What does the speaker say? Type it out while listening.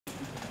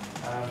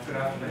Good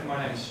afternoon.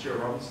 My name is Stuart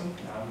Robinson.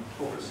 I'm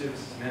Corporate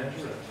Services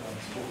Manager at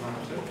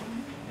Manawatu,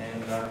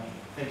 and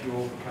thank you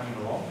all for coming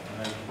along.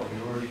 I know you've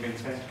probably already been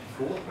thanked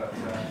before, but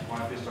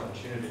my first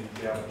opportunity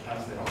to be able to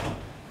pass that on.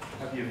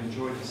 Hope you've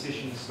enjoyed the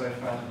sessions so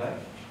far today.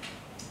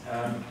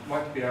 I'd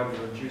like to be able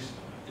to introduce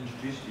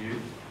to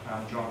you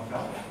John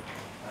Fowke.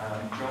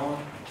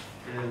 John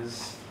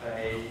is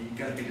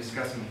going to be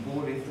discussing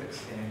board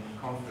ethics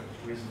and conflict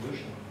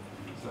resolution.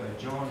 So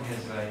John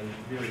has a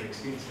very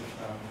extensive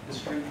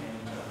history and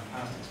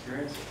past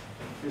experience.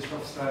 First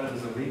off, started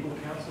as a legal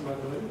counsel, I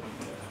believe,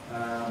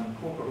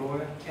 corporate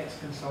lawyer, tax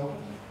consultant,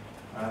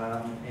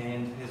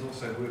 and has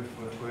also worked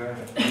for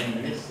Toyota for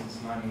many years, since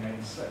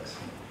 1986.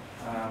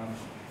 And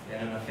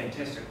in a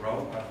fantastic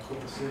role, a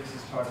corporate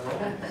services type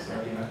role, so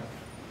you know,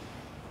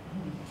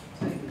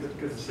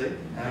 good to see.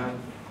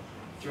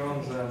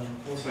 John's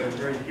also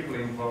very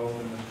heavily involved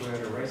in the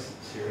Toyota race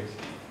series,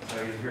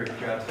 so he's very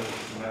proud to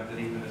note that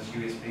even his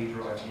USB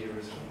drive here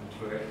is from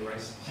the Toyota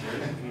race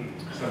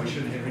series. So we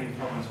shouldn't have any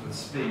problems with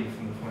speed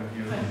from the point of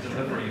view of the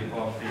delivery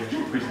of the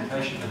actual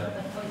presentation today.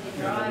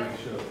 Easy drive.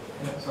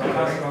 So I'll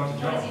pass it on to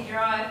John. Easy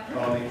drive.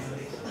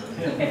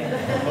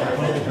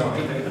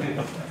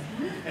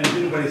 And if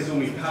anybody saw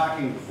me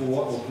parking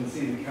before or can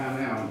see the car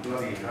now, I'm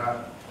bloody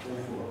hard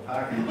awful at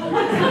parking. So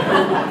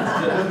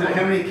it doesn't matter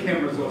how many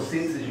cameras or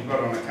sensors you've got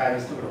on a car,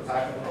 you've still got to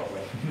park it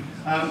properly.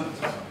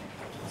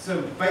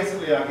 So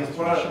basically, I guess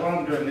what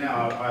I'm doing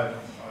now, a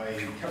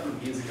couple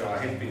of years ago, I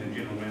had been a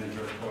general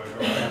manager at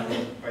Toyota. I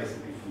work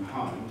basically from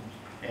home,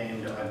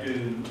 and I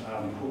do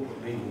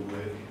corporate legal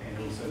work and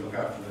also look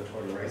after the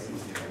Toyota racing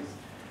series.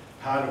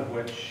 Part of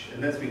which,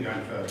 and that's been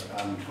going for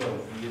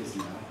 12 years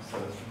now, so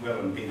it's well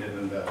embedded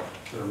in the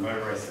sort of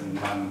motor racing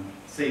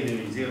scene in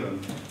New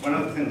Zealand. One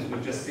of the things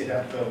we've just set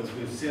up though is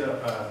we've set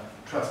up a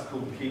trust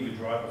called the Kiwi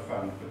Driver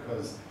Fund,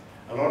 because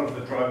a lot of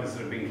the drivers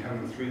that have been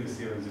coming through the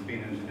series have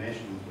been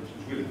internationals, which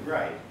is really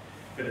great,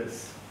 but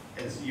it's,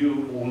 as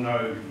you all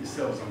know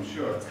yourselves, I'm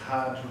sure, it's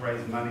hard to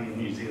raise money in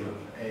New Zealand,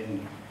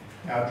 and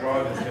our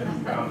drivers have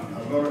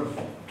a lot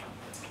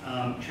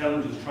of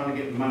challenges trying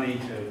to get money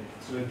to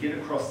sort of get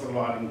across the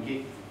line and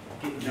get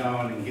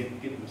known and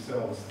get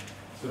themselves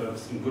sort of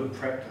some good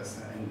practice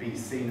and be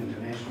seen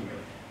internationally.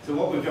 So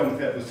what we've done with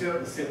that, we've set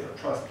up a separate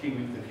trust, the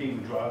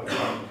Kiwi Driver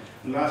Fund.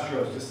 And last year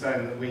I was just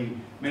saying that we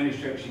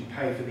managed to actually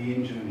pay for the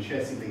engine and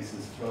chassis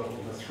leases for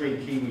the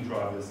 3 Kiwi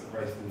drivers that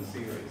raced in the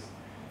series.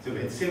 So we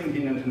had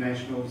 17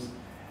 internationals,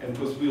 and of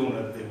course we all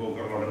know that they've all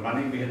got a lot of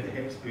money. We had the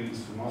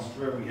Habsburgs from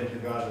Austria, we had the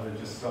guy that had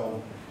just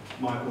sold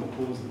Michael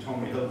Kors and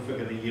Tommy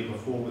Hilfiger the year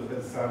before with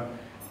his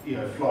you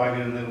know, flying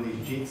in all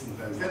these jets and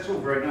things. That's all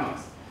very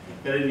nice.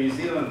 But in New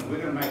Zealand,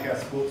 we're going to make our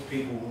sports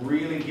people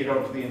really get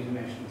onto the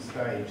international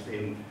stage.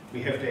 Then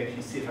we have to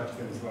actually set up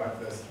things like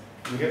this.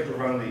 We have to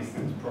run these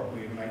things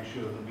properly and make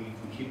sure that we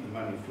can keep the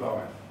money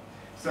flowing.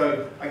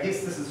 So I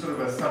guess this is sort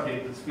of a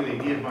subject that's really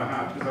dear to my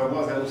heart, because I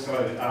was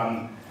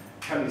also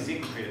company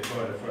secretary at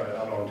Toyota for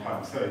a long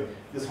time. So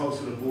this whole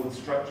sort of board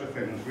structure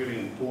thing is really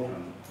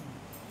important.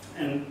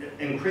 And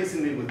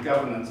increasingly with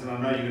governance, and I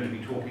know you're going to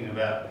be talking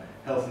about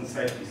health and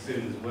safety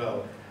soon as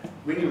well,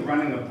 when you're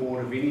running a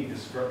board of any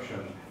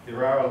description,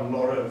 there are a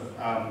lot of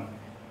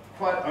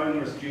quite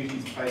onerous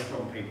duties placed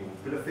on people.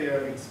 But if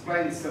they're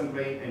explained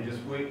simply and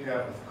just worked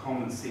out with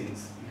common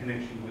sense, you can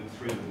actually work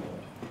through them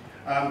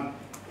all.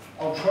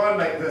 I'll try and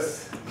make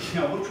this,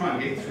 we'll try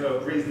and get through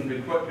it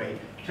reasonably quickly.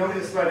 Tell me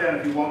to slow down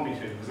if you want me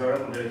to, because I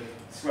don't want to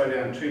slow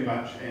down too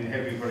much and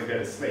have everybody go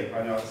to sleep.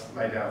 I know it's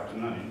late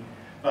afternoon.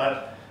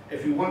 But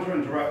if you want to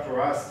interrupt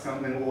or ask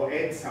something or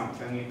add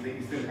something that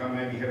you think I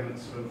maybe haven't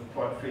sort of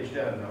quite fleshed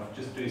out enough,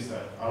 just do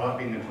so. I like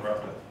being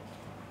interrupted.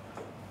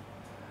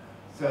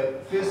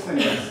 So first thing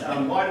is,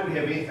 why do we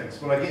have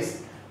ethics? Well, I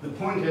guess the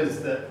point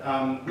is that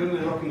when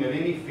we're looking at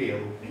any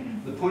field,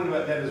 the point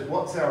about that is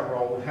what's our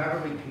role, how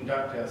do we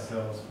conduct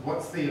ourselves,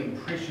 what's the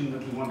impression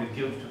that we want to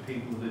give to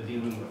people that are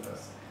dealing with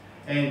us.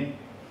 And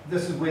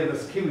this is where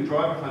this Kiwi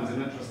Driver Fund is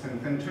an interesting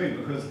thing too,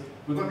 because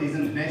we've got these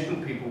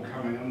international people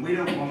coming and we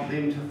don't want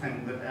them to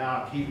think that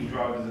our Kiwi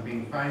drivers are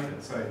being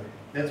favoured. So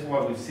that's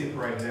why we've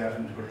separated out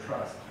into a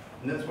trust.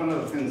 And that's one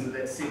of the things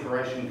that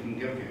separation can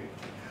give you.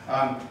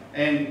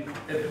 And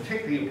it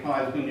particularly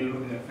applies when you're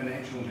looking at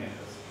financial matters.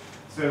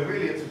 So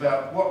really it's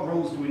about what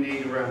rules do we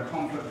need around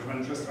conflict of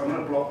interest. I'm going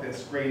to block that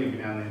screen every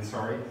now and then,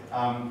 sorry.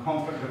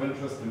 Conflict of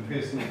interest and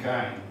personal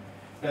gain.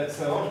 But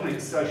so ultimately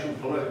it's social,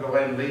 political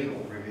and legal,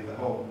 really, the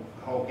whole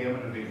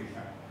gamut of everything.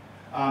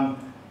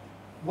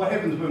 What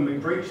happens when we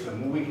breach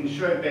them? Well, we can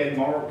show bad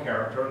moral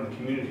character and the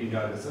community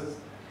notices.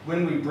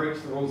 When we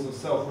breach the rules of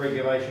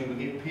self-regulation,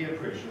 we get peer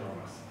pressure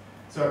on us.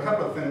 So a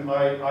couple of things,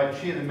 I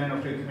chair the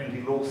Manawatu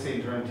Community Law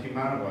Centre in Te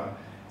Manawatu.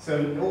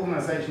 So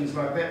organisations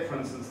like that, for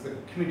instance, the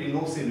Community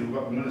Law Centre, we've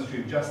got the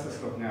Ministry of Justice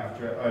looking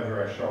after it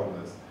over our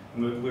shoulders,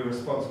 and we're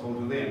responsible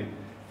to them.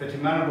 For Te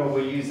Manawatu,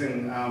 we're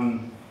using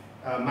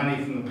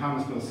money from the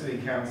Palmerston City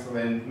Council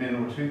and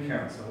Manawatu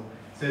Council,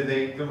 so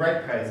the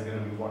ratepayers are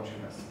going to be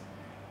watching us.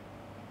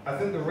 I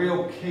think the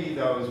real key,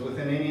 though, is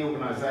within any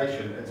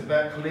organisation, it's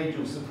about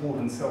collegial support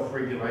and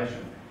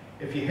self-regulation.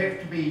 if you have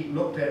to be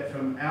looked at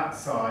from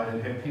outside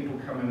and have people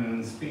come in and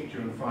inspect you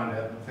and find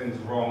out that things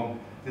are wrong,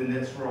 then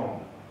that's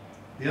wrong.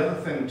 The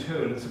other thing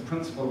too, and it's a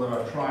principle that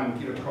I try and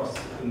get across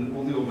in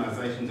all the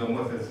organisations I'm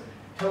with, is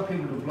tell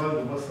people to blow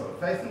the whistle.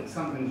 If they think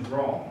something's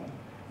wrong,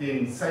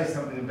 then say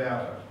something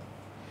about it.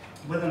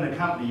 Within a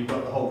company, you've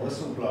got the whole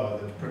whistleblower,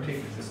 the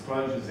Protected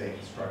Disclosures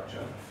Act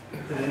structure.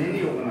 But in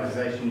any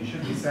organisation, you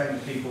should be saying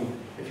to people,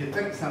 if you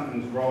think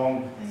something's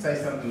wrong, say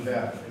something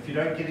about it. If you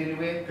don't get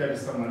anywhere, go to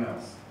someone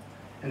else.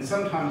 And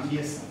sometimes,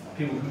 yes,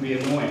 people can be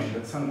annoying,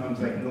 but sometimes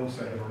they can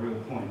also have a real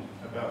point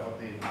about what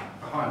they're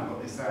behind what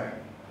they're saying.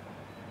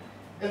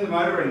 In the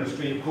motor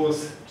industry, of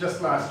course,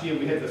 just last year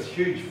we had this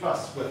huge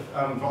fuss with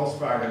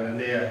Volkswagen and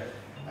their,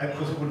 of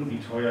course it wouldn't be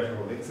Toyota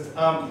or Lexus,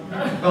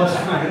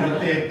 Volkswagen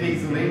with their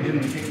diesel engine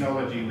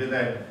technology,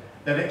 where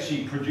they'd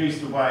actually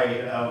produced a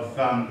way of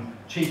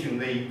cheating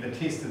the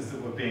testers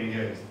that were being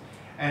used.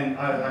 And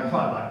I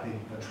quite like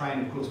the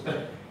train, of course,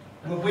 but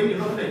when you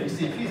look at it, you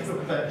see, if you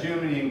look about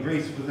Germany and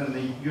Greece within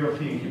the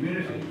European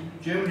community,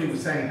 Germany was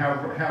saying how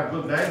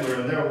good they were,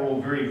 and they were all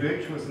very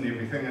virtuous and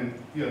everything, and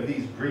you know,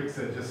 these Greeks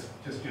are just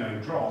you know,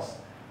 dross.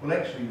 Well,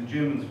 actually, the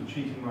Germans were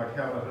cheating like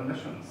hell at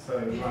emissions. So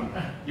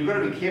you've got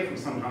to be careful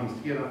sometimes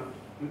to get up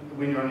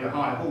when you're on your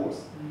high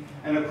horse.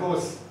 And of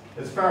course,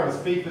 as far as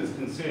FIFA is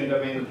concerned, I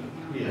mean,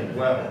 yeah,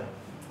 well,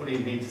 what do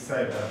you need to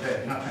say about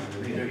that?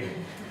 Nothing really, do you?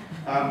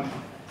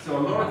 So a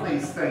lot of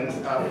these things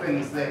are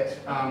things that,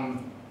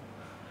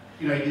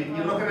 you know,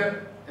 you look at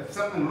it, if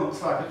something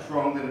looks like it's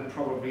wrong, then it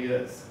probably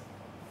is.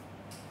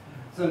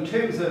 So in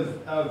terms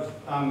of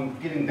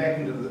getting back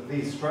into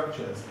these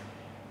structures,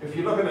 if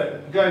you look at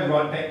it, going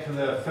right back to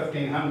the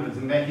 1500s,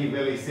 and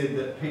Machiavelli said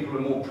that people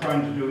are more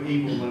prone to do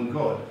evil than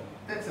good.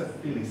 That's a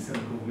fairly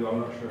cynical view, I'm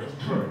not sure it's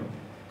true.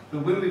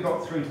 But when we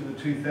got through to the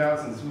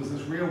 2000s, there was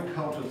this real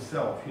cult of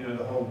self, you know,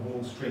 the whole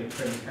Wall Street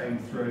thing came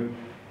through,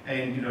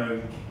 and, you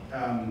know,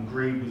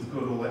 greed was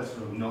good, all that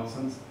sort of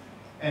nonsense.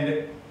 And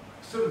it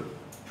sort of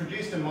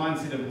produced a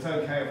mindset of it's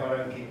okay if I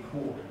don't get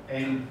caught.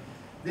 And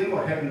then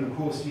what happened, of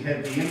course, you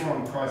had the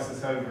Enron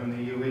crisis over in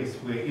the US,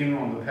 where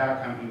Enron, the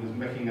power company, was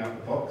micking up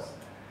the books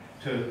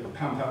to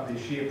pump up their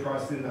share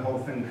price, then the whole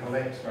thing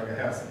collapsed like a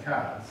house of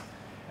cards.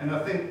 And I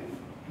think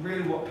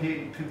really what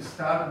people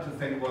started to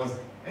think was,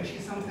 actually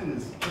something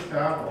is just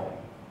are wrong.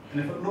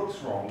 And if it looks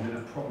wrong, then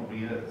it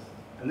probably is.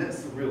 And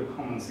that's the real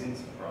common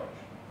sense approach.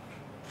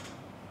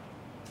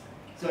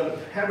 So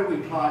how do we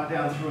apply it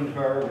down through into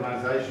our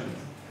organisations?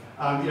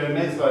 You know,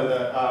 Maslow,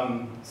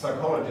 the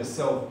psychologist,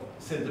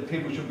 said that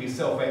people should be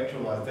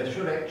self-actualised. They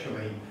should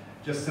actually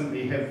just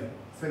simply have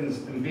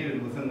things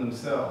embedded within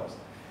themselves.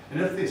 And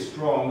if they're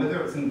strong,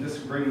 whether it's in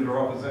disagreement or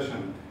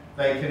opposition,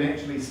 they can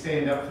actually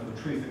stand up for the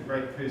truth at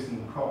great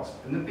personal cost.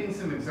 And there have been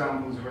some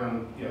examples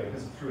around, you know,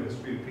 through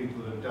history of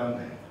people that have done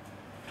that.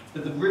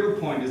 But the real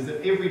point is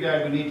that every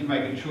day we need to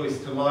make a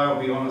choice to lie or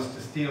be honest,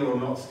 to steal or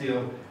not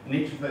steal, and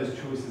each of those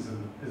choices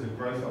is a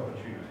growth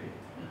opportunity.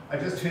 I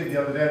just heard the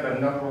other day about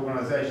another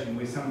organisation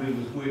where somebody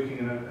was working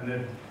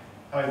and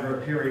over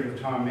a period of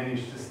time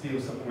managed to steal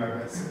something like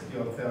about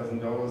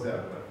 $60,000 out of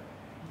it.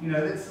 You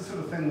know, that's the sort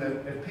of thing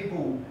that if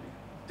people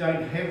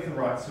don't have the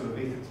right sort of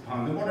ethics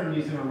behind them, what are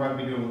New Zealand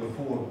Rugby doing with a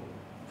Ford,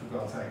 for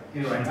God's sake?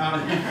 Anyway,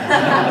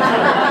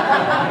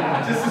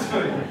 just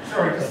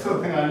sort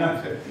of thing I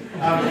noted.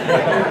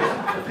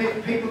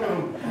 People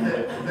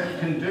that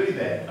can do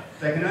that,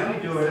 they can only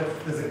do it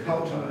if there's a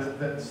culture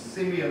that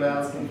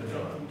semi-allows them to do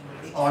it.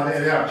 Oh,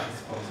 they're actually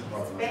sponsored by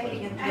them.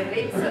 Backing into the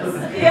Lexus.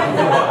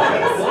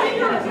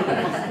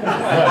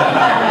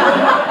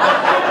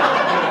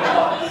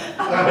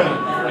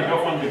 Already got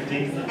one with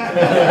teeth.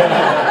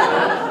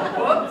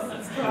 Whoops,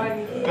 it's trying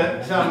again. But,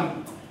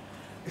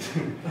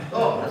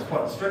 oh, that's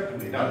quite distracting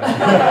me, don't it?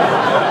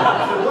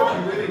 So what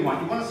you really want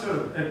to sort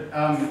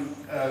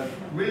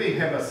of really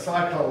have a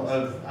cycle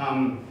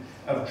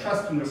of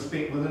trust and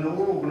respect within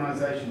all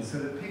organisations, so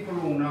that people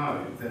all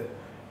know that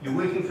you're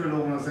working for an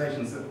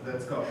organisation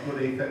that's got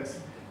good ethics,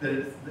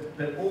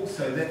 but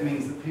also that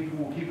means that people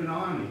will keep an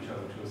eye on each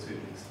other to a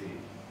certain extent.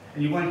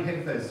 And you won't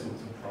have those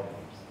sorts of problems.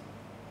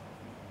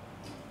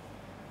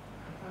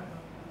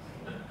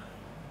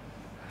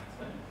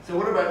 So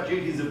what about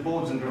duties of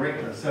boards and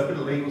directors? So a bit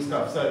of legal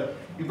stuff. So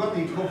you've got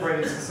the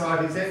Incorporated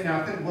Societies Act. Now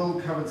I think Will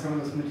covered some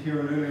of this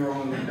material earlier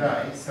on in the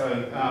day. So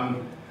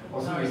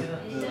No, he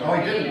didn't. Oh,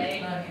 he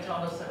didn't? No, he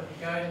told us that we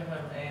could go to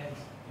him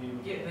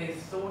and get these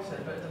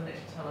sorted, but didn't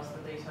actually tell us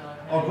the detail.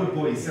 Oh, good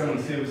boy, he's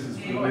selling services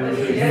for Yeah, members.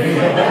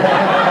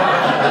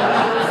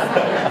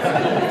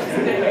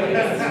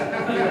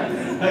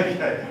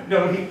 Okay, no,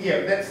 yeah,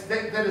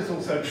 that is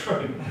also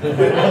true.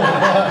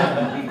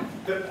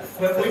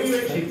 But when you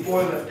actually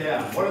boil it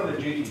down, what are the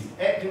duties?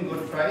 Act in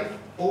good faith,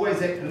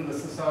 always act in the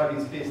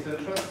society's best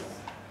interests,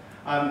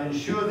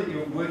 ensure that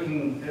you're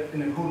working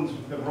in accordance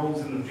with the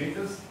rules and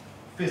objectives.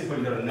 First of all,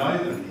 you've got to know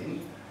them then.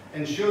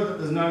 Ensure that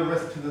there's no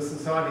risk to the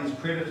society's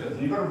creditors,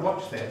 and you've got to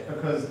watch that,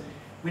 because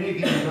when you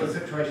get into a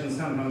situation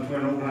sometimes where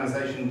an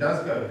organisation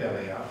does go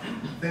belly up,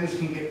 things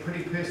can get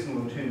pretty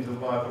personal in terms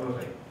of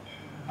liability.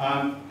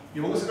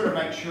 You've also got to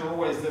make sure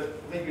always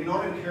that you're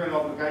not incurring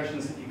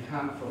obligations that you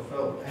can't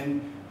fulfil.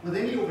 And with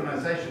any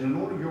organisation,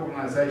 and all of your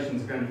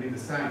organisations are going to be the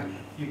same,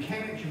 you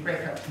can actually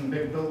rack up some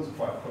big bills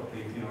quite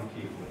quickly if you're not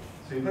careful.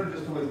 So you've got to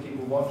just always keep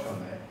a watch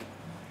on that.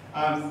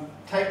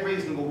 Take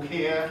reasonable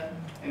care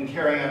in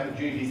carrying out the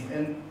duties.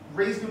 And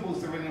reasonable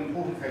is the really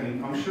important thing.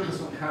 And I'm sure this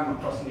will come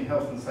across in your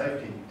health and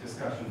safety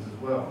discussions as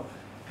well.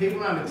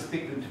 People aren't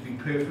expected to be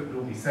perfect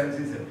or be saints.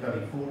 There's that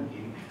bloody thought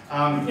again.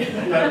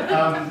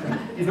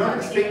 You're not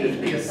expected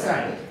to be a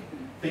saint,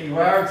 but you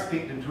are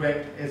expected to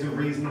act as a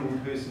reasonable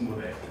person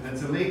would act. And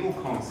it's a legal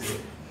concept.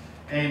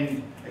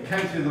 And it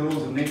came through the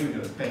laws of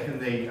negligence back in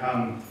the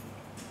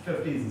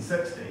 50s and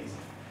 60s.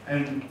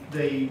 And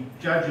the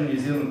judge in New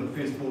Zealand that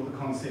first brought the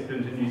concept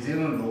into New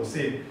Zealand law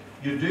said,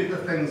 you do the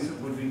things that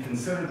would be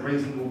considered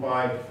reasonable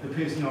by the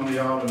person on the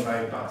Island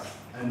Bay bus.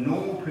 A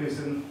normal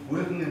person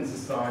working in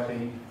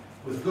society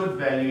with good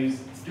values,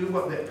 do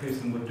what that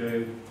person would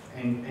do,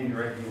 and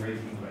you're acting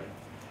reasonably.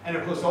 And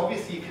of course,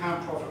 obviously you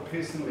can't profit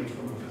personally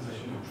from a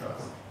position of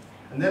trust.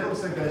 And that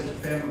also goes to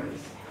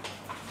families.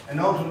 And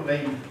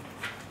ultimately,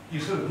 you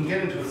sort of can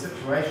get into a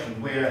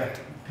situation where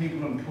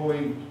people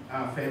employ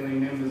family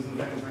members and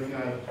things like, you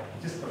know,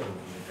 just got to look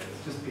at that.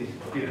 It's just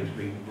better to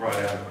be right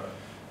out of it.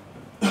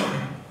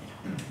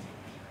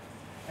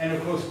 And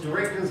of course,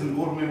 directors and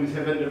board members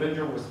have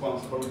individual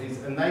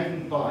responsibilities, and they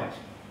can bite.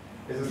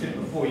 As I said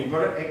before, you've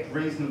got to act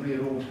reasonably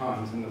at all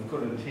times and with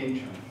good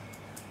intention.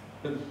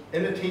 But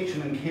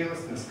inattention and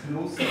carelessness can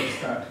also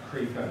start to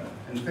creep in,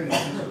 and things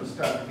can sort of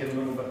start to get a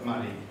little bit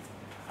muddy.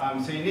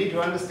 So you need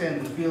to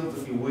understand the fields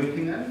that you're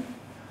working in,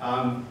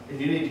 and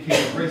you need to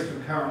keep abreast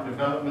of current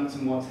developments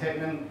and what's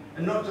happening,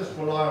 and not just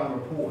rely on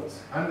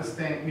reports.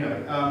 Understand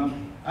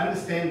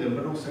them,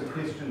 but also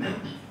question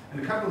them. And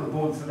a couple of the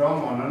boards that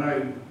I'm on, I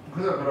know,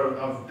 because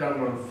I've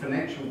done a lot of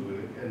financial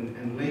work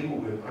and legal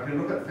work, I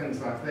can look at things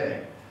like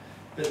that.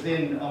 But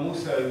then I'm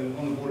also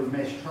on the board of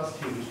Mash Trust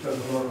here, which does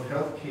a lot of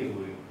healthcare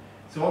work.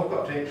 So I've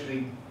got to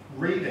actually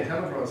read a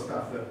hell of a lot of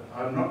stuff that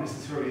I'm not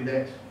necessarily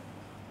that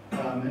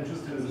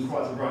interested isn't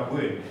quite the right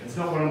word. It's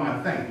not one of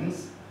my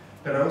things,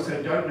 but I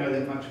also don't know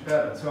that much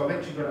about it. So I've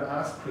actually got to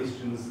ask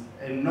questions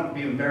and not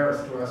be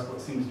embarrassed to ask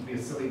what seems to be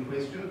a silly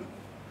question,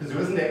 because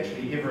there isn't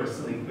actually ever a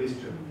silly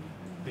question.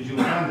 Because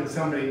you'll find that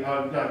somebody,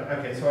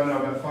 okay, so I know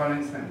about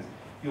finance things.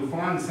 You'll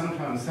find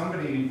sometimes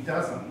somebody who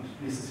doesn't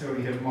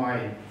necessarily have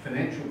my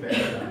financial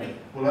background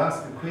will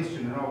ask a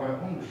question and I'll go,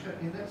 oh shit,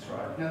 yeah, that's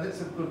right. Now that's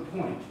a good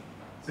point.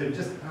 So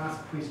just ask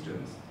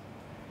questions.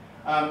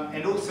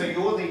 And also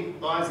you're the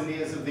eyes and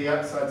ears of the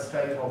outside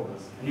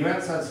stakeholders. And your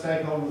outside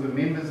stakeholders are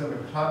members of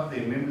a club,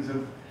 they're members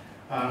of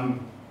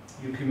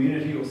your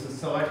community or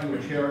society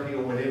or charity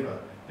or whatever.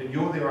 But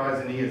you're their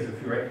eyes and ears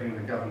if you're acting in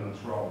a governance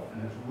role.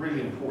 And it's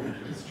really important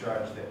to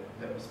discharge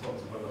that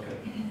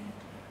responsibility.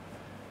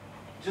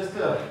 Just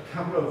a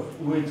couple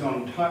of words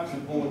on types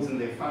of boards and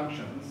their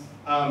functions.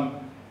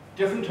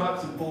 Different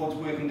types of boards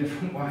work in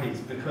different ways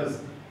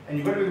because, and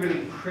you've got to be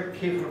really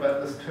careful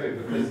about this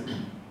too, because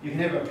you can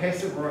have a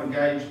passive or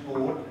engaged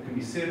board. It can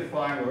be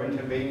certifying or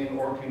intervening,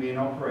 or it can be an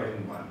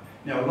operating one.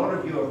 Now, a lot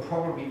of you are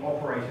probably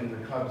operating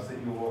the clubs that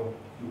you're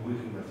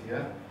working with,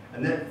 yeah?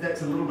 And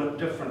that's a little bit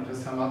different to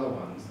some other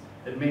ones.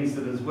 It means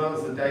that as well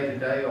as the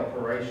day-to-day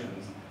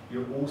operations,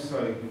 you've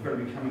got to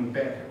be coming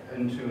back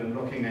into and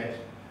looking at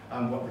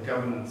what the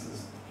governance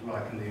is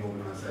like in the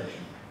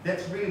organisation.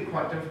 That's really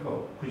quite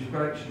difficult because you've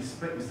got to actually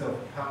split yourself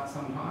apart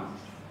sometimes.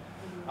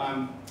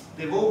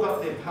 They've all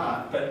got their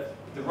part, but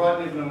the right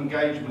level of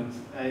engagement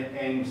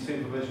and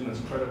supervision is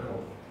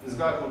critical. There's a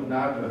guy called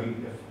Nagla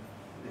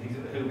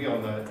who'll be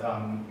on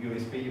the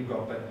USB you've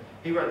got, but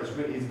he wrote this,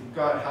 he's a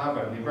guy at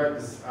Harvard, and he wrote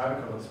this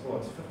article,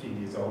 it's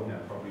 15 years old now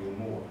probably or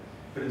more,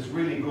 but it's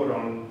really good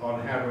on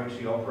how to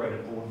actually operate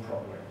a board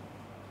properly.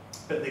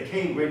 But the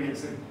key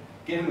ingredients are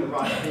getting the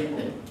right people,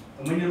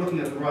 and when you're looking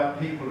at the right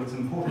people, it's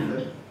important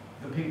that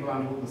the people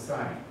aren't all the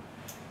same.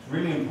 It's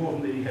really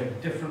important that you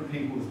have different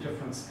people with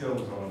different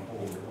skills on a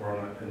board or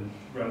in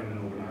running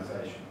an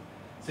organisation.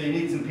 So you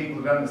need some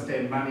people that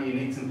understand money, you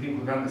need some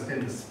people that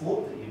understand the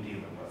sport that you're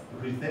dealing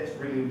with, because that's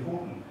really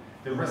important.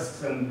 The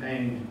risks and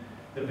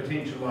the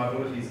potential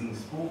liabilities in the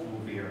sport will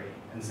vary.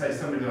 And say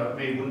somebody like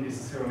me wouldn't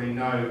necessarily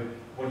know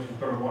what you've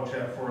got to watch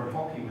out for in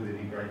hockey with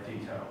any great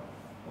detail,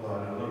 although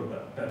I know a little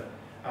bit. But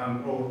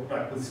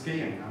like with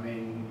skiing, I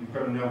mean, you've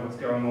got to know what's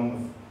going on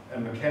with a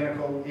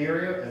mechanical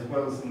area as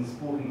well as in the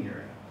sporting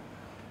area.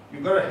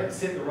 You've got to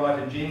set the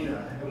right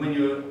agenda, and when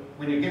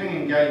you're getting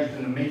engaged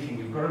in a meeting,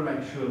 you've got to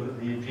make sure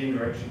that the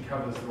agenda actually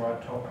covers the right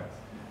topics.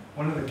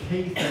 One of the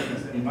key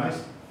things in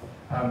most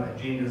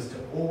agendas to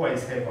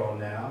always have on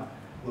now,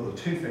 well,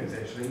 two things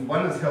actually.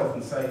 One is health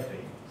and safety.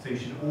 So you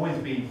should always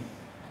be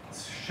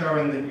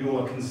showing that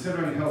you're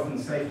considering health and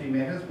safety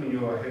matters when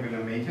you're having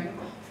a meeting.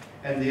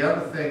 And the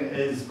other thing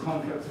is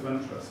conflicts of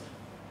interest.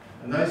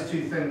 And those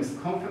two things,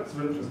 conflicts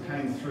of interest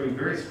came through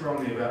very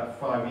strongly about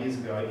 5 years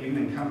ago, even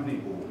in company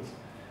boards,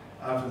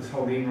 after this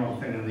whole Enron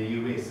thing in the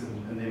US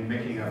and them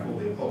making up all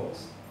their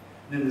books.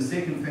 And then the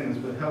second thing is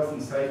with health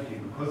and safety,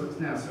 because it's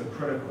now so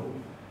critical,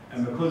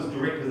 And because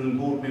directors and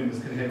board members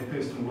can have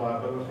personal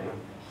liability,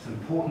 it's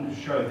important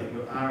to show that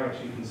you are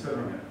actually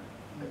considering it.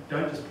 But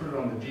don't just put it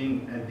on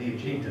the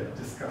agenda,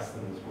 discuss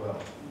them as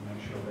well.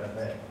 Make sure about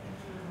that.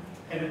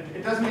 And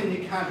it doesn't mean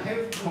you can't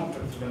have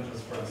conflicts of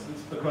interest, for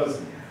instance,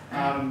 because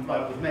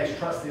like with Nash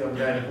Trust the other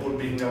day at a board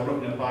meeting, they were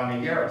looking at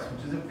buying a Yaris,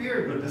 which is a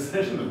very good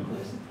decision, of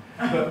course.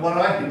 But what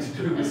I had to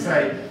do was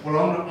say,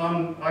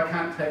 well, I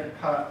can't take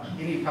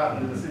any part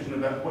in the decision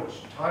about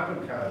which type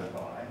of car to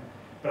buy,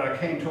 but I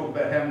can talk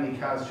about how many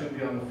cars should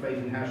be on the fleet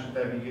and how should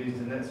they be used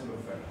and that sort of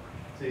thing.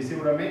 So you see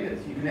what I mean?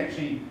 You can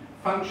actually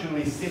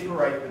functionally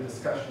separate the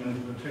discussion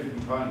into the two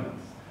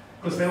components.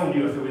 Because they all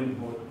knew if they went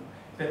to board.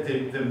 But the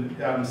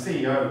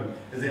CEO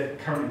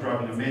is currently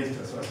driving a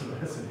Mazda, so I sort of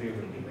hisses her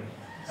immediately.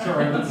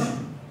 Sorry.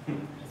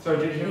 So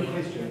did you have a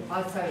question?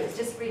 Oh, so it's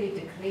just really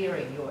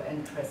declaring your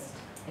interest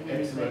in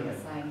anything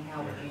and saying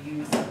how would you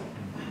use it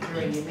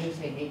during your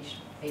meeting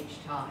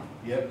each time.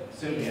 Yep,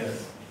 certainly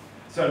is.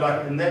 So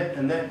like in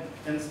that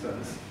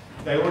instance,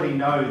 they already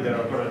know that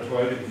I've got a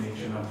Toyota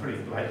connection. I'm pretty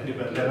blatant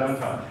about that,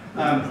 aren't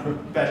I?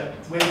 But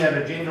when that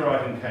agenda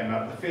item came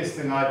up, the first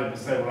thing I did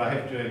was say, well, I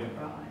have to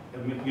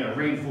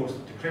reinforce,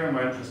 declaring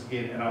my interest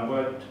again, and I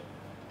won't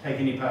take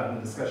any part in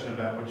the discussion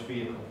about which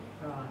vehicle.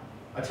 Right.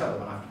 I tell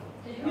them afterwards.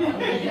 Did you want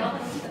to tell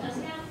them to us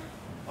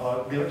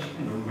now? They're actually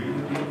in a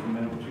really deal from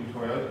Manawatu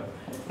Toyota.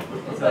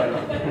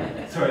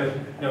 So,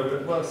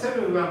 no, well, so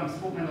do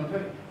Sport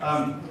Manawatu.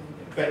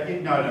 But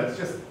no, it's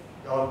just,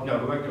 no,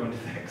 we won't go into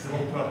that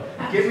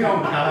because get me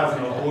on cars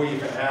and I'll bore you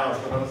for hours,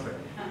 but honestly.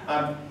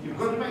 You've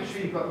got to make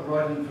sure you've got the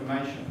right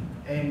information.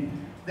 And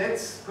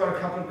that's got a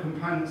couple of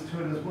components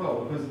to it as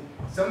well, because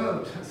some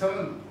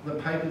of the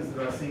papers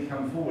that I see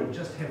come forward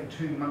just have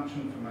too much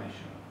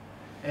information.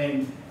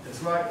 And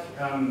it's like,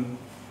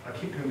 I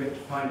keep coming back to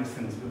finding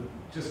things, but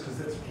just because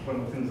that's one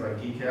of the things I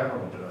geek out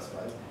on a bit, I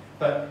suppose.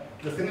 But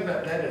the thing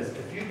about that is,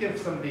 if you give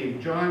somebody a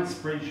giant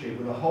spreadsheet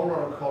with a whole lot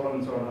of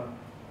columns on it,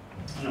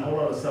 and a whole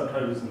lot of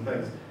subtotals and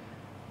things,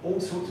 all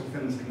sorts of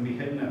things can be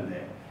hidden in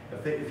there.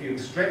 If you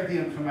extract the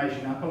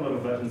information up a little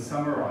bit and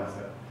summarise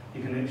it,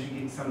 you can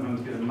actually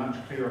sometimes get a much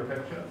clearer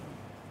picture.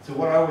 So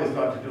what I always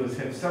like to do is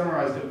have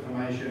summarised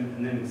information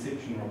and then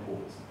exception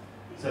reports.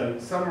 So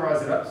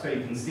summarise it up so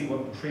you can see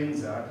what the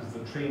trends are, because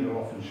the trend will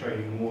often show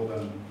you more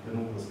than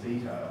all this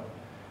detail.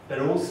 But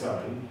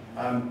also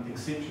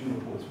exception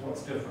reports.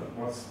 What's different?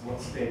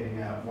 What's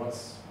standing out?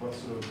 What's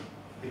sort of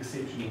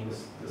exceptional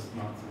this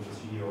month or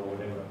this year or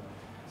whatever.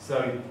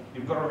 So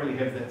you've got to really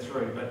have that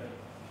through. But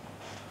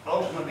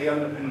ultimately,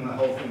 underpinning the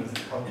whole thing is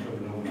the culture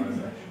of an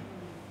organisation.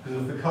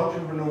 Because if the culture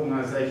of an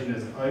organisation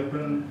is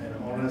open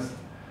and honest,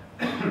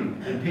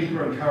 and people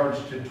are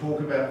encouraged to talk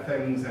about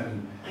things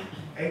and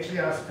actually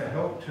ask for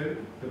help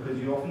too, because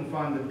you often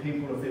find that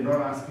people, if they're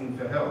not asking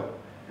for help,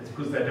 it's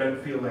because they don't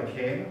feel they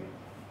can.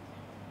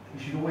 You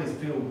should always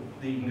feel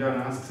that you can go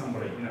and ask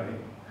somebody,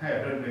 hey,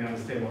 I don't really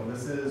understand what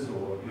this is,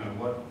 or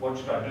what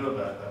should I do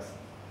about this?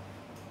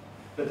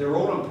 But they're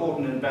all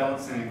important in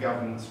balancing a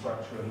governance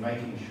structure and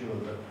making sure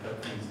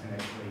that things can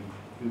actually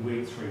be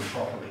worked through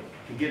properly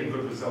to get a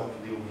good result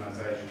for the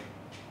organisation.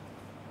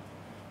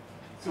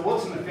 So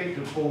what's an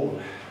effective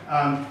board?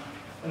 An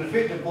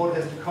effective board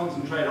has to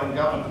concentrate on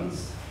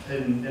governance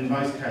in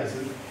most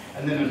cases,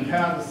 and then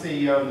empower the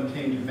CEO and the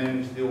team to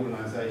manage the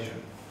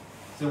organisation.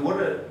 So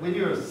when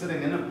you're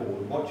sitting in a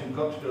board, what you've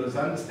got to do is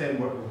understand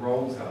what the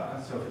roles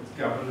are, so if it's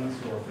governance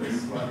or if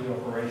it's slightly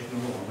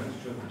operational or a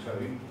mixture of the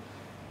two.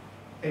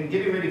 And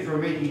getting ready for a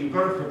meeting, you've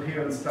got to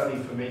prepare and study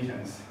for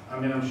meetings. I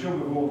mean, I'm sure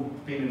we've all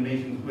been in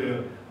meetings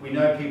where we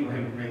know people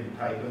haven't read the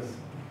papers,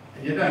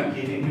 and you don't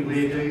get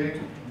anywhere, do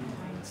you?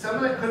 Some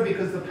of that could be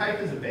because the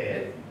papers are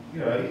bad,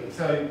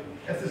 so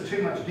if there's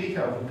too much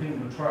detail for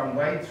people to try and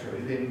wade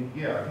through, then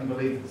yeah, I can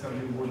believe that some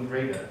people wouldn't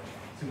read it.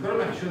 So you've got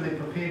to make sure they're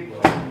prepared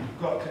well, and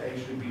you've got to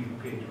actually be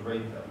prepared to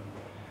read them.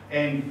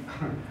 And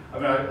I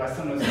mean, I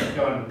sometimes have to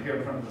go and appear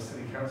in front of the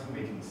city council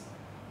meetings.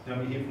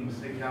 Nobody here from the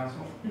city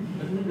council?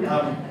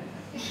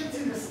 You should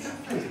see the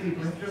stuff those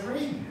people have to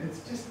read.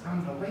 It's just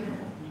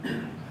unbelievable.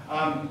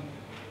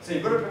 So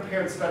you've got to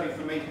prepare and study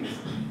for meetings.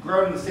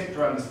 Grow in the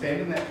sector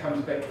understanding, that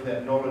comes back to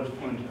that knowledge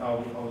point I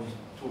was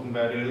talking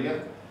about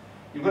earlier.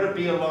 You've got to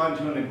be aligned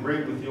to and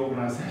agree with the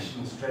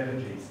organisational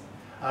strategies.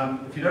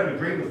 If you don't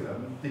agree with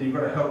them, then you've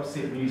got to help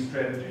set new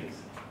strategies.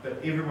 But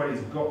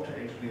everybody's got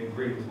to actually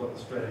agree with what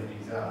the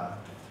strategies are.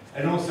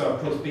 And also,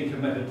 of course, be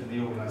committed to the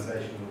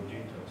organisational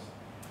objectives.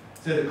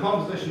 So the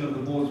composition of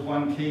the board is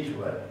one key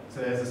to it.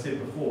 So as I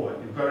said before,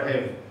 you've got to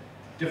have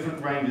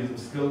different ranges of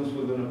skills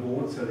within a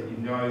board so that you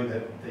know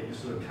that you're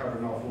sort of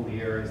covering off all the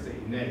areas that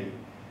you need.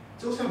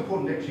 It's also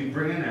important to actually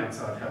bring in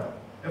outside help.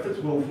 If it's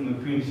Will from the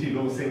Community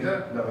Law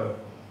Centre, another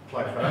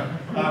plug for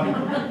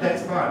that,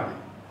 that's fine.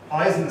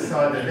 Eyes on the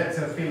side, that's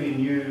a fairly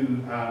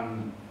new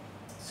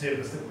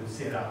service that we've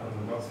set up and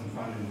we've got some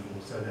funding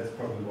for, so that's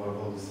probably why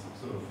Will's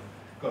sort of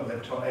got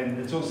that top. And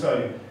it's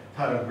also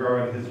part of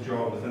growing his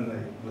job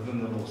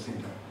within the law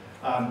centre.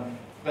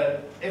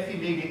 But if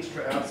you need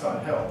extra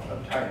outside help,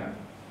 obtain it.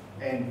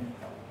 And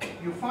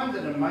you'll find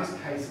that in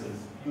most cases,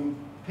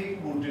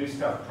 people will do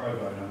stuff pro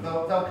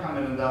bono. They'll come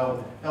in and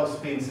they'll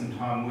spend some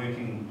time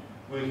working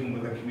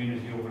with a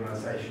community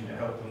organisation to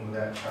help them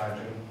without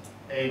charging.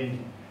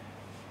 And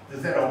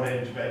there's that old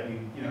adage about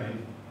you know,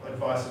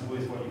 advice is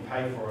worth what you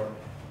pay for it.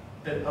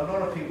 But a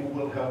lot of people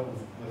will help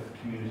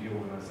with community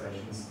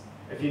organisations.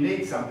 If you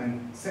need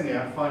something, sing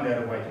out, find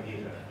out a way to get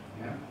it.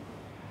 You know?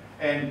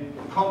 And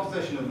the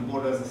composition of the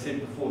board, as I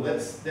said before,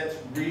 that's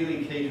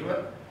really key to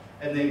it.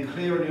 And then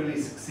clear and early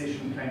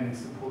succession planning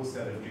supports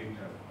that objective.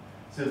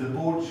 So the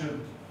board should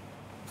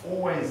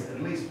always,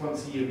 at least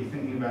once a year, be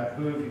thinking about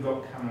who have you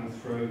got coming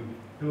through,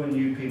 who are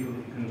new people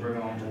that you can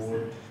bring on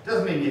board.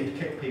 Doesn't mean you have to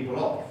kick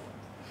people off,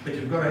 but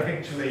you've got to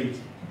actually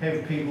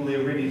have people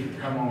there ready to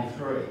come on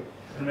through.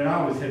 I mean,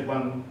 I always had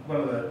one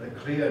of the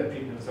clear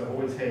objectives I've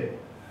always had,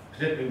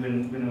 particularly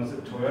when I was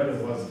at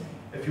Toyota, was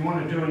if you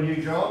want to do a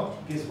new job,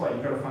 guess what?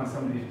 You've got to find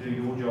somebody to do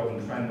your job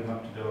and train them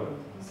up to do it.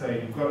 So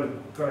you've got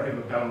to have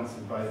a balance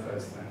of both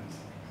those things.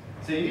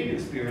 So you need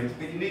experience,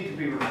 but you need to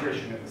be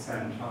refreshing at the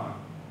same time.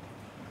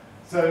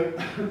 So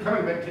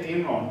coming back to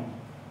Enron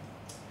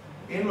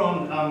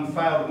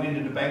failed and went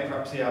into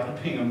bankruptcy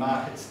after being a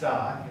market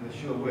star, they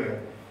sure were.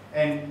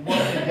 And what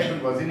had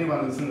happened was,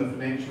 anyone that's in the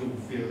financial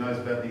field knows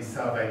about these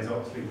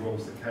Sarbanes-Oxley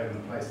rules that came into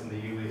place in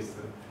the US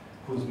that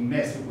caused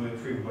massive work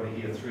for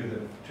everybody here through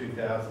the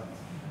 2000s.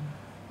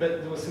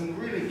 But there were some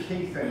really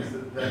key things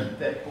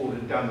that board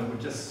had done that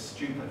were just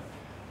stupid.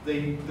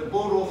 The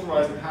board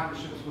authorised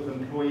partnerships with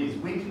employees,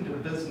 went into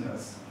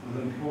business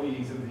with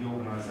employees of the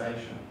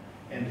organisation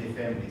and their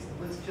families.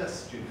 It was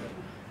just stupid.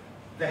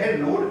 They had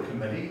an audit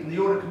committee, and the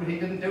audit committee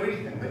didn't do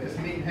anything. They just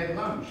met and had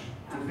lunch.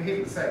 And for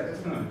heaven's sake,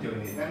 that's not going to do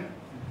anything.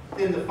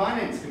 Then the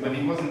finance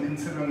committee wasn't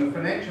considering the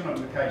financial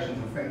implications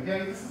of things. You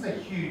know, this is a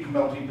huge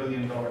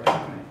multi-billion-dollar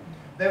company.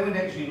 They weren't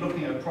actually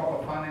looking at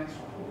proper finance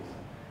reports.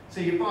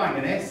 So you're buying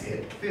an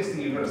asset, the first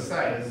thing you've got to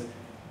say is,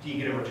 do you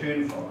get a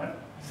return from it?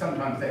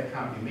 Sometimes that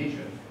can't be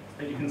measured.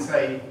 But you can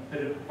say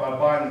that by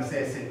buying this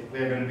asset,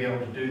 we're going to be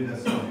able to do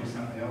this or do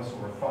something else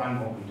or refine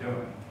what we're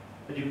doing.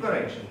 But you've got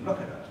to actually look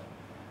at it.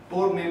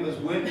 Board members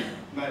weren't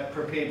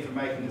prepared for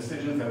making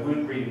decisions. They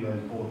weren't reading those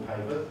board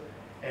papers.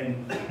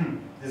 And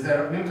there's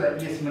that, remember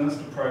that Yes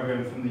Minister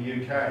program from the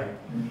UK?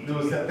 There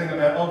was that thing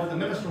about, oh, the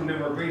minister will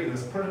never agree to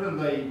this. Put it in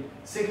the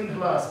second to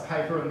last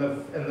paper in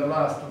the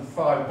last of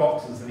 5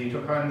 boxes that he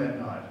took home that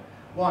night.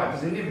 Why?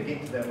 Because they never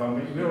get to that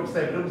one. We all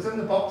say, but it was in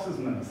the boxes,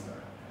 Minister.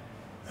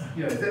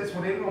 You know, that's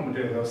what everyone would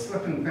do. They were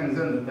slipping things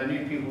in that they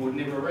knew people would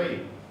never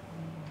read.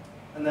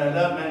 And they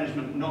allowed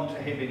management not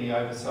to have any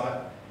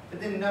oversight, but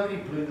then nobody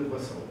blew the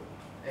whistle.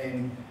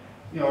 And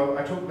you know,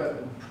 I talked about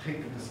the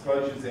Protective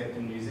Disclosures Act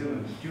in New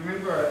Zealand. Do you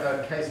remember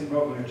a case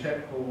involving a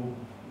chap called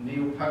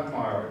Neil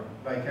Pugmire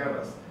at Lake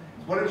Alice?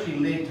 What actually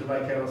led to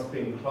Lake Alice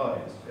being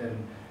closed? And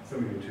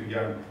some of you are too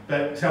young.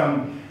 But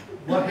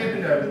what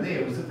happened over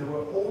there was that there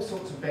were all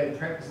sorts of bad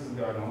practices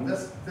going on.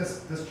 This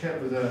chap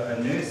was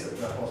a nurse at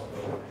the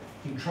hospital.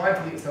 He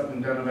tried to get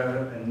something done about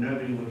it and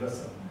nobody would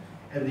listen.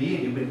 In the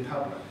end, he went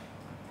public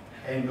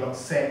and got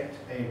sacked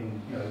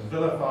and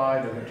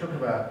vilified, and it took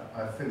about,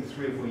 I think,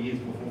 3 or 4 years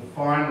before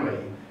finally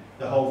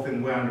the whole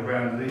thing wound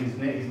around, and he's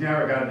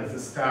now regarded as a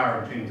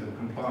star in terms of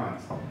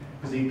compliance,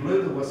 because he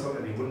blew the whistle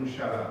and he wouldn't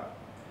shut up.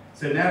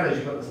 So nowadays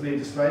you've got this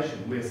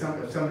legislation where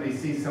if somebody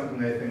sees something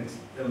they think's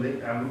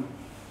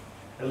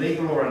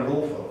illegal or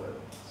unlawful,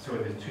 sorry,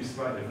 there's 2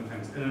 slightly different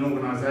things, in an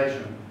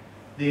organisation,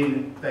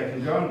 then they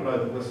can go and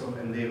blow the whistle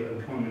and their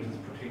employment is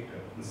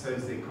protected, and so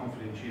is their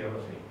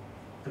confidentiality.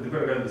 But they've got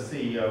to go to the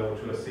CEO or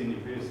to a senior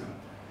person.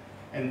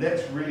 And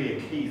that's really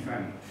a key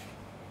thing.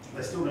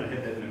 They still don't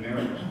have that in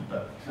America,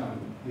 but at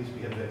least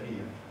we have that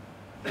here.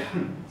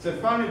 So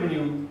finally, when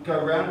you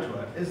go around to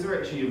it, is there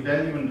actually a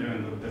value in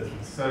doing good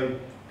business? So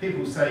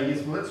people say,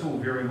 yes, well, that's all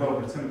very well,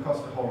 but it's going to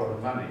cost a whole lot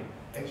of money.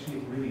 Actually,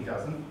 it really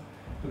doesn't.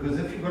 Because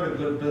if you've got a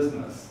good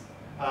business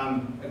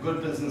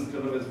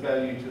delivers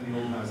value to the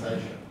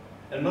organisation.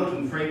 And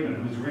Milton Friedman,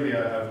 who was really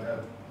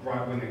a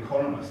right-wing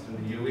economist in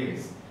the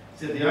US,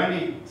 said the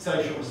only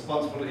social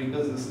responsibility in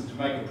business is to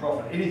make a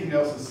profit. Anything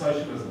else is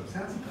socialism.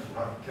 Sounds a bit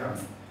like Trump.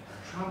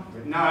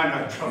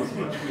 No, Trump's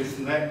much worse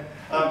than that.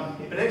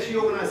 But actually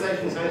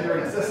organisations owe their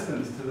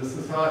existence to the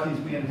societies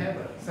we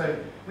inhabit. So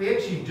we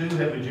actually do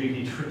have a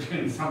duty to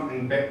return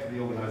something back to the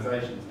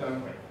organisations,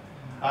 don't we?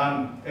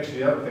 Actually,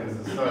 the other thing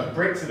is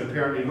Brexit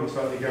apparently looks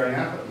like they're going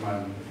up at the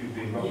moment, if you've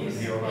been looking at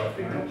the old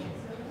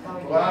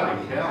financials.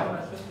 Bloody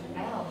hell.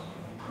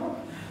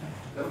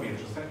 That'll be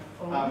interesting.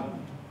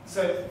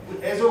 So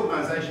as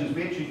organisations,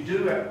 we actually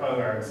do owe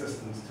our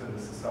existence to the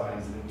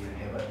societies that we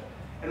inhabit.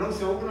 And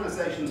also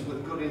organisations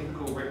with good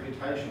ethical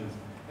reputations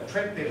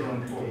attract better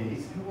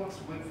employees. Who wants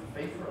to work for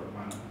FIFA at the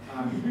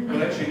moment?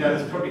 Well, actually, no,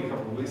 there's probably a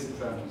couple of worse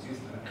examples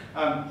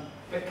yesterday.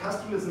 But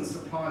customers and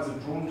suppliers are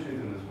drawn to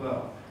them as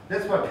well.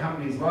 That's why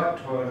companies like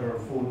Toyota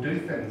and Ford do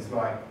things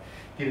like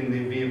getting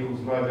their vehicles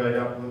logoed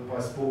up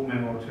by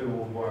Sportman or 2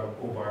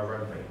 or by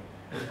rugby.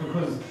 It's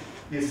because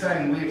they're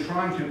saying we're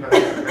trying to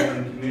participate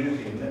in the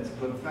community, and that's a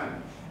good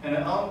thing. And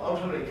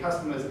ultimately,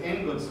 customers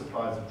and good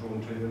suppliers are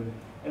drawn to them,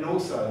 and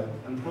also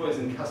employers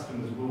and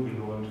customers will be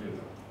loyal to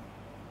them.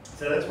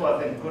 So that's why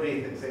I think good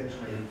ethics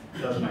actually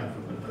does make for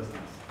good business.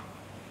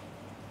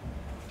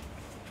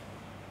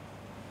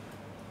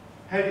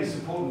 How do you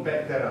support and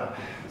back that up?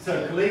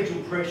 So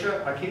collegial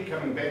pressure, I keep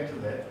coming back to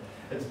that.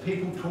 It's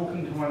people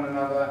talking to one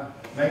another,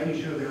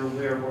 making sure they're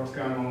aware of what's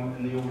going on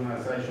in the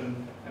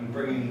organisation and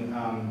bringing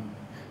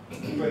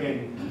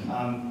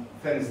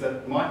things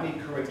that might need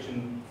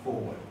correction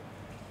forward.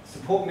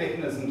 Support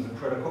mechanisms are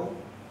critical.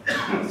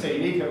 So you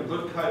need to have a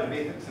good code of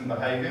ethics and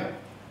behaviour,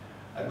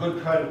 a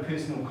good code of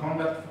personal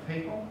conduct for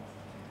people.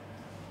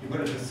 You've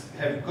got to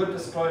have good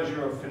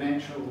disclosure of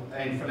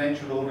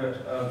financial audit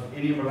of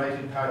any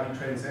related party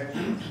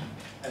transactions,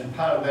 and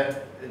part of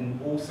that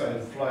also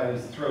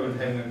flows through in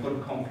having a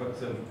good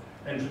conflicts of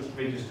interest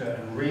register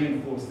and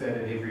reinforce that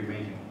at every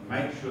meeting.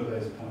 Make sure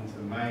those points are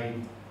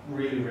made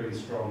really, really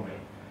strongly.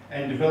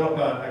 And develop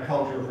a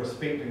culture of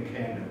respect and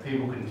candour.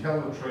 People can tell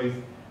the truth,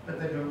 but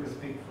they do it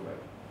respectfully.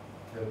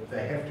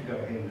 They have to go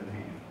hand in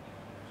hand.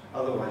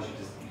 Otherwise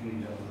you can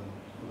end up with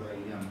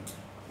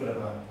a bit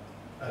of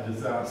a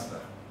disaster.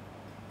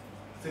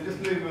 So just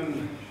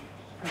moving,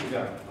 how we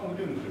go? Oh, we're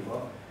doing pretty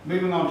well.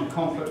 Moving on to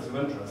conflicts of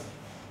interest.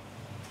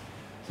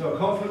 So a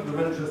conflict of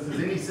interest is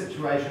any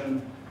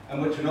situation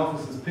in which an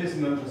officer's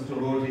personal interest or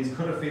loyalties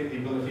could affect the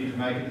ability to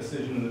make a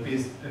decision in the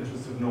best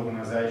interest of an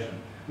organisation.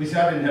 We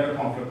said I didn't have a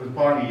conflict because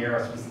buying the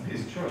Yaris was the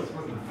best choice,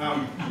 wasn't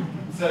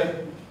it?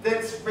 So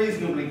that's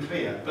reasonably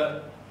clear,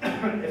 but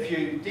if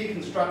you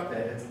deconstruct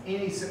that, it's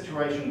any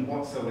situation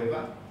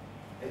whatsoever,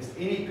 it's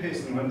any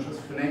personal interest,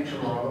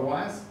 financial or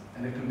otherwise,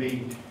 and it can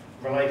be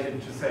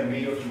related to, say,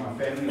 me or to my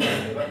family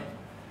or whatever.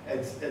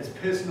 It's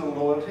personal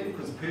loyalty,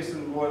 because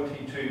personal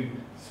loyalty to,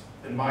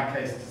 in my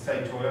case, to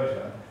say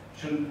Toyota,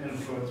 shouldn't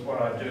influence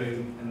what I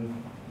do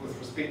with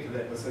respect to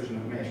that decision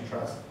of Mash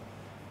Trust.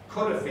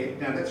 Could affect,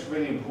 now that's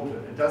really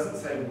important, it doesn't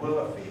say will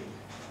affect, it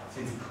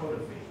says could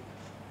affect.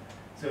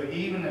 So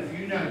even if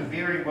you know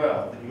very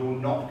well that you're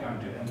not going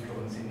to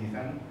influence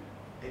anything,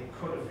 it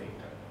could affect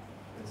it.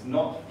 It's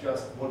not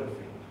just would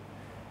affect.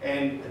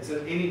 And it's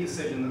any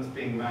decision that's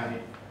being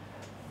made.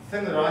 The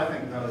thing that I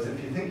think though is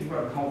if you think you've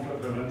got a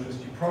conflict of interest,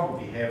 you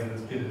probably have, and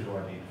it's better to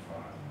identify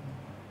it.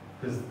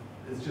 Because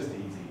it's just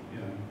easy,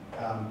 you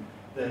know.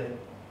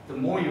 The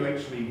more you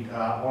actually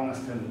are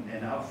honest and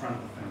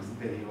upfront with things, the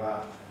better you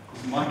are.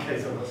 Because in my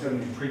case, I've got so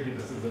many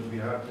prejudices that it'd be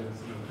hard to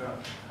sort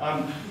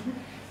of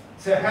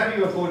So how do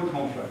you avoid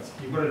conflicts?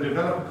 You've got to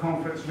develop a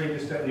conflicts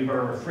register and you've got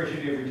to refresh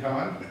it every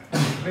time.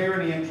 Clear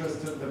any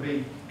interest at the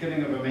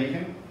beginning of a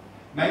meeting.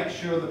 Make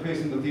sure the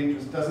person with the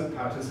interest doesn't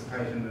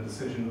participate in the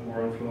decision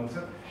or influence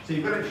it. So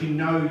you've got to actually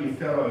know your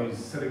fellows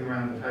sitting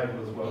around the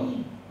table as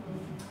well.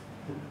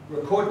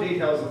 Record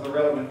details of the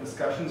relevant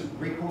discussions.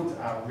 Records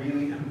are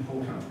really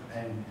important,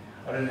 and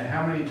I don't know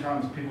how many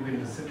times people get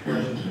into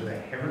situations where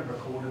they haven't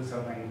recorded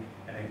something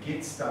and it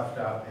gets stuffed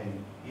up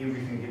and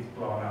everything gets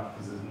blown up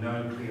because there's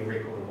no clear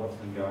record of what's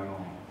been going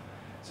on.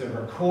 So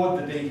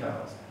record the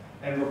details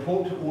and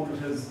report to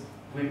auditors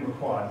when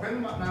required. Bring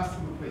them up and ask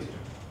them a question.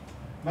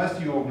 Most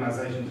of your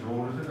organisations are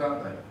audited,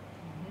 aren't they?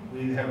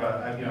 We have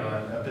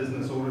a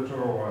business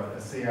auditor or a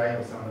CA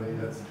or somebody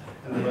that's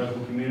in the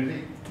local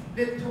community.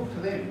 Let's talk to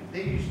them.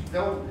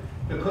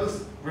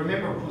 Because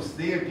remember, of course,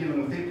 they're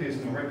dealing with their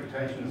personal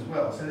reputation as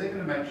well, so they're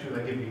going to make sure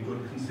they give you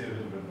good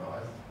conservative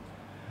advice.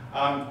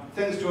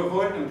 Things to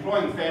avoid: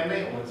 employing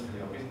family, or it's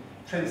pretty obvious,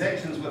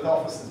 transactions with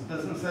officers,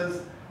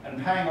 businesses,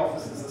 and paying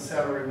officers a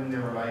salary when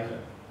they're related.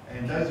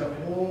 And those are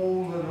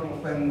all the little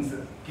things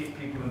that get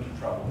people into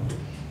trouble.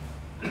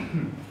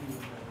 Can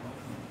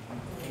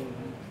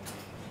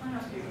I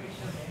ask you a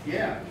question there?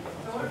 Yeah.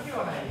 So what if you're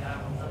on a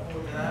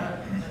board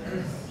that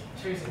is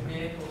choosing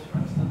vehicles, for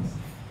instance,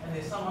 and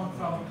there's someone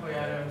from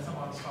Toyota and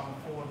someone from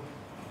Ford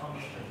on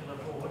this particular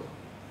board,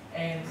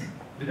 and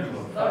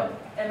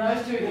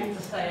those two need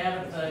to stay out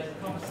of the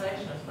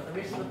conversations, but the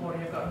rest of the board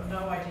have got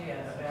no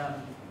idea about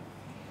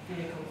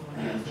vehicles or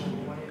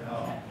or whatever.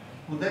 Oh.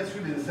 Well, that's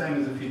really the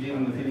same as if you're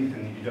dealing with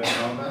anything that you don't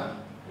know about.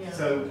 Yeah.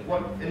 So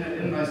what,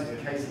 in most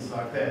cases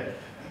like that,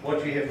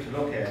 what you have to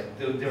look at,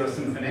 there are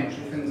some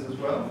financial things as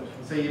well.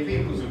 So your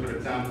vehicle's a good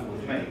example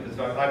with me, because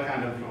I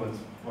can't influence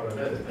what it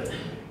is, but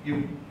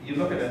you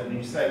look at it and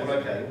you say, well,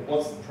 okay,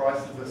 what's the price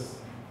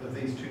of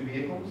these two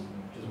vehicles?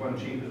 Is one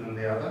cheaper than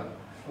the other?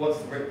 What's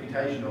the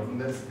reputation of them?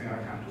 That's the thing I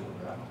can't talk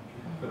about.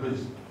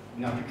 Because I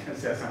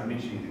can't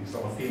mention anything, so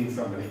I'll offend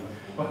somebody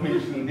by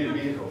mentioning their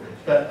vehicle.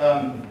 But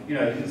you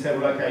can say,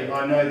 well, okay,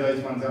 I know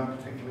those ones aren't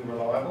particularly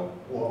reliable,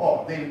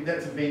 or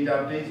that's a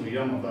VW diesel. You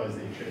don't want those,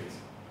 they're cheats.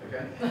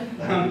 Okay,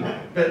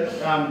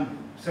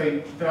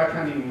 but I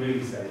can't even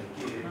really say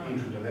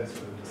enter into that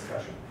sort of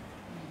discussion.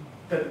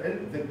 But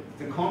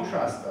the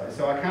contrast though,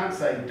 so I can't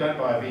say don't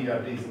buy a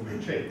VW diesel, they're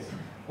cheats.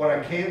 What I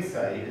can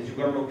say is you've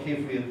got to look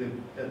carefully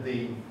at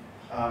the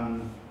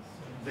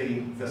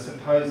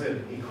supposed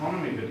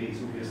economy of a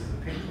diesel versus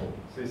a petrol.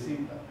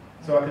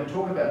 So I can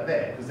talk about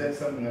that because that's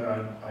something that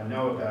I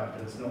know about,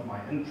 but it's not my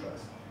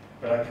interest.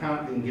 But I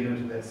can't then get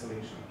into that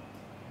selection.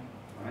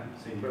 Right?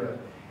 So you've got to,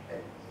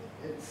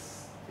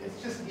 it's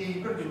just,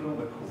 you've got to be a little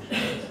bit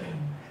cautious.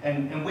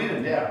 And when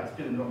in doubt, it's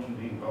better not to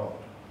be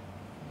involved.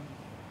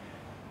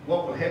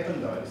 what will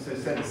happen though, so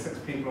say there's 6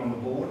 people on the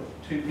board,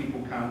 2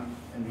 people come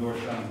and you're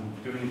done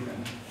do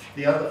anything.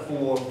 The other 4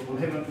 will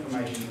have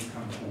information that's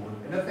come forward,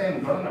 and if they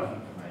haven't got enough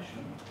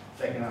information,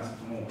 they can ask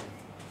for more.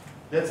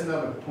 That's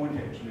another point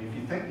actually. If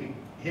you think you're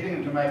heading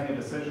into making a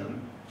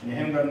decision and you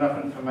haven't got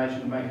enough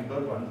information to make a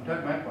good one,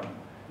 don't make one.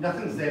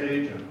 Nothing's that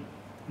urgent.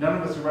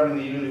 None of us are running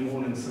the early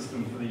warning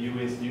system for the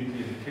US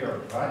nuclear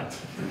deterrent, right?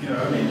 You know,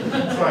 I mean,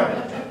 it's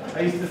like,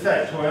 I used to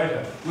say at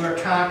Toyota, we're a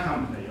car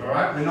company, all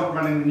right? We're not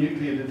running the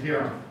nuclear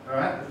deterrent, all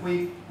right? If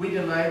we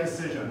delay a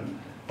decision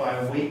by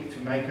a week to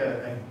make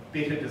a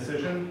better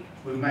decision,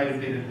 we've made a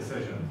better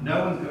decision.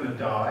 No one's going to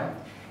die,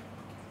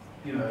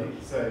 you know,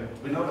 so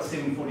we're not a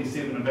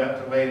 747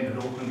 about to land at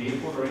Auckland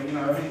Airport, or, you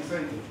know, I mean,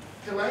 so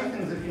delay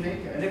things if you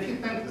need to. And if you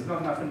think there's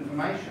not enough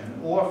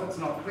information, or if it's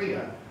not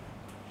clear,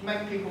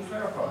 make people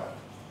clarify it.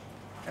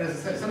 And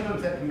as I say,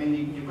 sometimes that can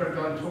mean you've got to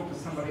go and talk to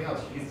somebody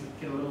else. You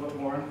get a little bit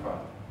more info.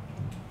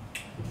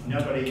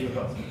 Nobody ever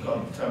got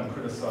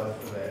criticised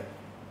for that.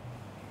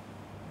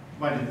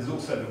 Mind you, there's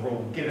also the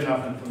rule: get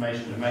enough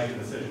information to make a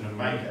decision and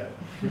make it.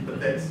 But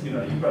that's, you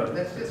know, you've got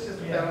that's just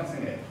a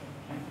balancing act.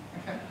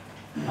 Okay.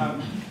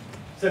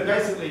 So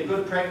basically,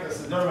 good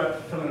practice is not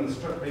about fulfilling the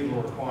strict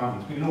legal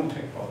requirements. We can all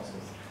tick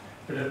boxes,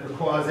 but it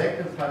requires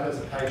active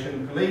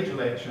participation, collegial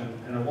action,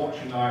 and a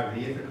watching eye of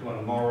the ethical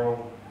and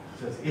moral.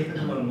 So it's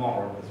ethical and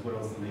moral as well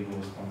as the legal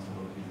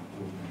responsibility of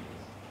board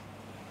members.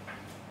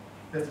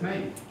 That's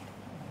me.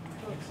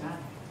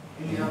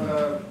 Any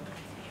other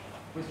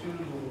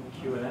questions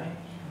or Q&A?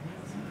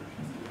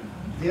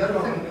 The other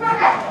thing, Can I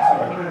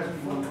ask you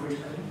one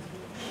question?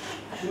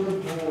 Should the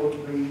board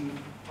be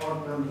odd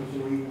numbers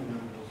or equal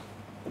numbers?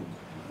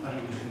 I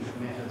don't think it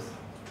matters.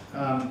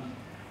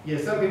 Yeah,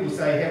 some people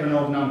say have an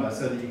odd number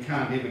so that you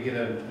can't ever get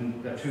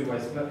a two-way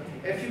split.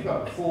 If you've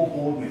got 4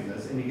 board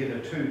members and you get a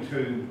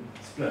 2-2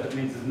 split, it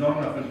means there's not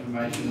enough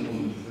information or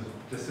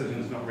the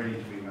decision's not ready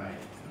to be made,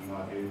 in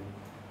my view.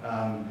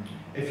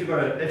 If you've got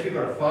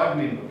a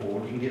 5-member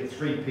board, you can get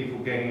 3 people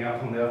ganging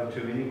up on the other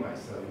 2 anyway.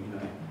 So you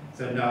know,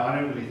 so no, I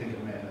don't really think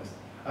it matters.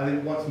 I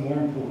think what's more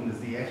important is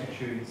the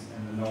attitudes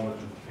and the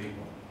knowledge of the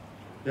people.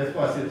 That's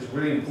why I said it's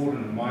really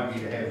important in my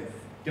view to have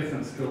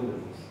different skill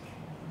levels.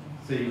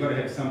 So you've got to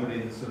have somebody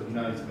that sort of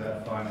knows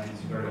about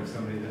finance. You've got to have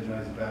somebody that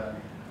knows about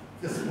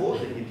the sport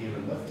that you're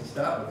dealing with to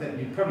start with.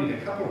 You probably need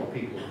a couple of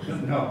people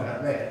that know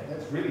about that.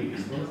 That's really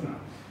useful, isn't it?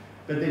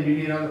 But then you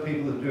need other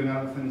people that are doing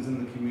other things in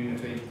the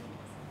community.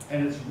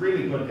 And it's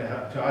really good to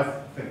have, I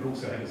think,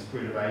 also have a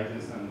spread of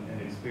ages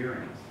and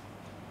experience.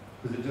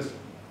 Because it just,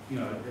 you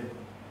know,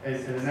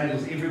 it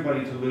enables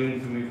everybody to learn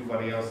from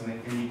everybody else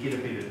and you get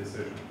a better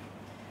decision.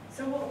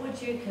 So what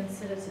would you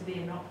consider to be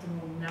an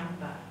optimal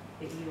number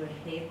that you would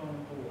have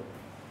on board?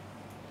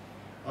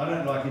 I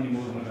don't like any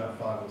more than about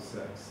 5 or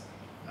 6.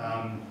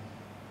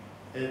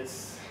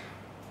 It's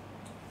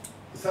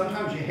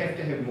sometimes you have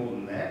to have more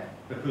than that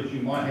because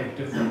you might have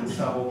different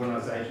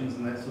sub-organisations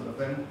and that sort of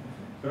thing.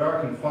 But I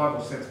reckon 5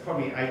 or 6,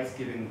 probably 8's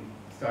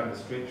starting to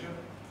stretch it.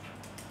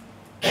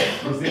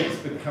 Because then it's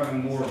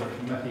becoming more of a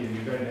committee and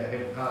you're going to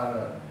have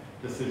harder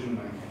decision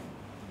making.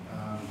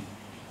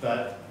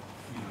 But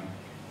you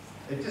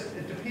know,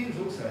 it depends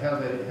also how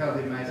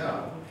they're made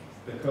up.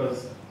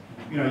 Because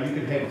you know, you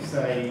could have,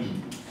 say,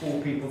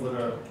 4 people that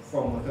are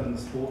from within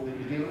the sport that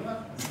you're dealing with,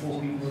 and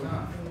 4 people that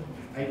aren't.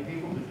 8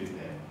 people could do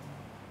that.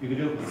 You could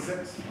do it with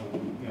 6, or,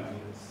 you know,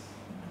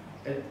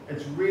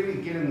 it's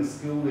really getting the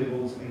skill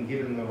levels and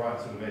getting the right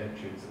sort of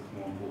attitudes that's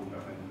more important, I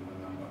think, than the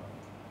number.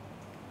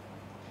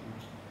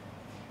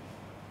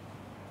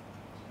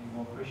 Any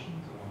more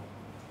questions?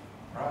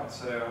 Right,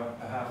 so on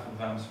behalf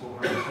of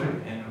Sport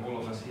Manawatu and all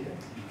of us here,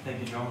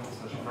 thank you, John, for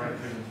such a great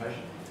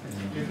presentation.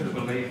 Who could have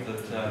believed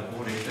that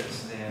board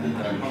ethics and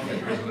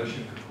conflict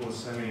resolution could cause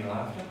so many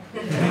laughter?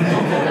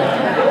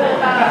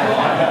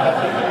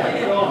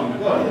 John,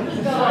 what?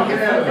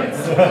 Get out of it.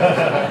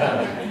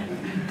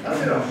 I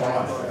said I'm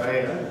biased.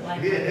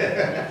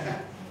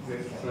 Yeah.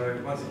 So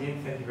once again,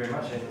 thank you very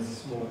much, and this is a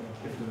small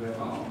gift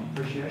of our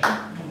appreciation.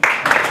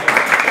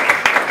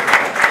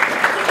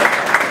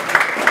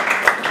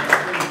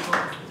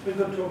 It's been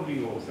good talking to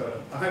you all, so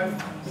I hope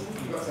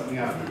you've got something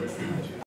out of this.